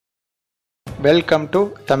Welcome to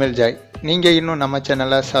Tamil Joy. நீங்கள் இன்னும் நம்ம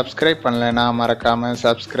சேனலை சப்ஸ்கிரைப் பண்ணலைன்னா மறக்காமல்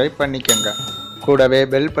சப்ஸ்கிரைப் பண்ணிக்கோங்க. கூடவே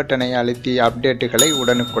பெல் பட்டனை அழுத்தி அப்டேட்டுகளை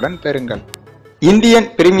உடனுக்குடன் பெறுங்கள். இந்தியன்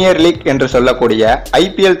பிரீமியர் லீக் என்று சொல்லக்கூடிய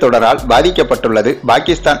IPL தொடரால் பாதிக்கப்பட்டுள்ளது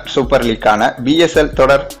பாகிஸ்தான் சூப்பர் லீக்கான BSL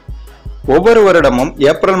தொடர். ஒவ்வொரு வருடமும்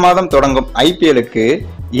ஏப்ரல் மாதம் தொடங்கும் IPLக்கு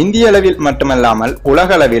இந்திய அளவில் மட்டுமல்லாமல்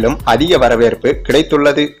உலக அளவிலும் அதிக வரவேற்பு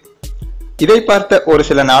கிடைத்துள்ளது. இதை பார்த்த ஒரு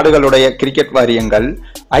சில நாடுகளுடைய கிரிக்கெட் வாரியங்கள்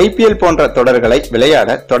IPL போன்ற தொடர்களை விளையாட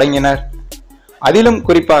தொடங்கினர். அதிலும்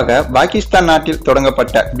குறிப்பாக பாகிஸ்தான் நாட்டில்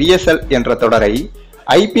தொடங்கப்பட்ட BSL என்ற தொடரை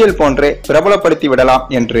IPL போன்றே பிரபலப்படுத்தி விடலாம்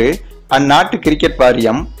என்று அந்நாட்டு கிரிக்கெட்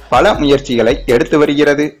வாரியம் பல முயற்சிகளை எடுத்து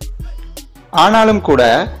வருகிறது. ஆனாலும் கூட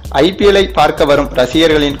IPLஐ பார்க்க வரும்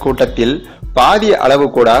ரசிகர்களின் கூட்டத்தில் பாதி அளவு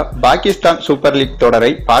கூட பாகிஸ்தான் சூப்பர் லீக்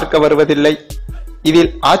தொடரை பார்க்க வருவதில்லை.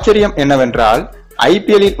 இதில் ஆச்சரியம் என்னவென்றால்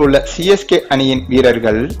IPLஇல் உள்ள CSK அணியின்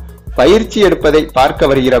வீரர்கள் பயிற்சி எடுப்பதை பார்க்க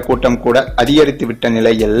வருகிற கூட்டம் கூட அதிகரித்துவிட்ட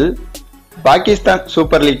நிலையில் பாகிஸ்தான்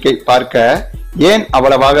சூப்பர் லீக்கை பார்க்க ஏன்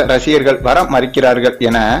அவ்வளவாக ரசிகர்கள் வர மறுக்கிறார்கள்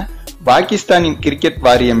என பாகிஸ்தானின் கிரிக்கெட்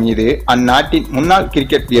வாரியம் மீது அந்நாட்டின் முன்னாள்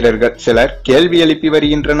கிரிக்கெட் வீரர்கள் சிலர் கேள்வி எழுப்பி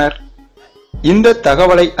வருகின்றனர். இந்த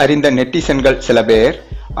தகவலை அறிந்த நெட்டிசன்கள் சில பேர்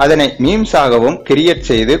அதனை மீம்ஸாகவும் கிரியேட்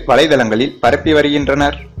செய்து வலைதளங்களில் பரப்பி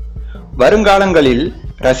வருகின்றனர். வருங்காலங்களில்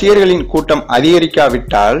ரசிகர்களின் கூட்டம்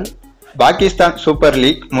அதிகரிக்காவிட்டால் பாகிஸ்தான் சூப்பர்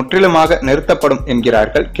லீக் முற்றிலுமாக நிறுத்தப்படும்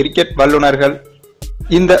என்கிறார்கள் கிரிக்கெட் வல்லுநர்கள்.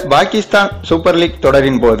 இந்த பாகிஸ்தான் சூப்பர் லீக்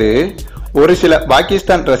தொடரின் போது ஒரு சில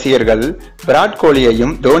பாகிஸ்தான் ரசிகர்கள் விராட்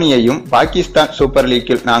கோலியையும் தோனியையும் பாகிஸ்தான் சூப்பர்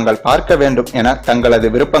லீக்கில் நாங்கள் பார்க்க வேண்டும் என தங்களது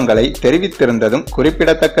விருப்பங்களை தெரிவித்திருந்ததும்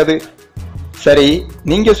குறிப்பிடத்தக்கது. சரி,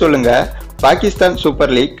 நீங்க சொல்லுங்க, பாகிஸ்தான்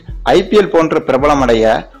சூப்பர் லீக் IPL போன்ற பிரபலமடைய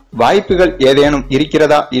வாய்ப்புகள் ஏதேனும்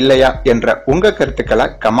இருக்கிறதா இல்லையா என்ற உங்க கருத்துக்களை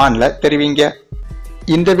கமெண்ட்ல தெரிவிங்க.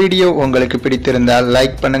 இந்த வீடியோ உங்களுக்கு பிடித்திருந்தால்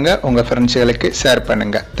லைக் பண்ணுங்க, உங்க ஃப்ரெண்ட்ஸ்களுக்கு ஷேர்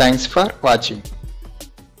பண்ணுங்க. தேங்க்ஸ் ஃபார் வாட்சிங்.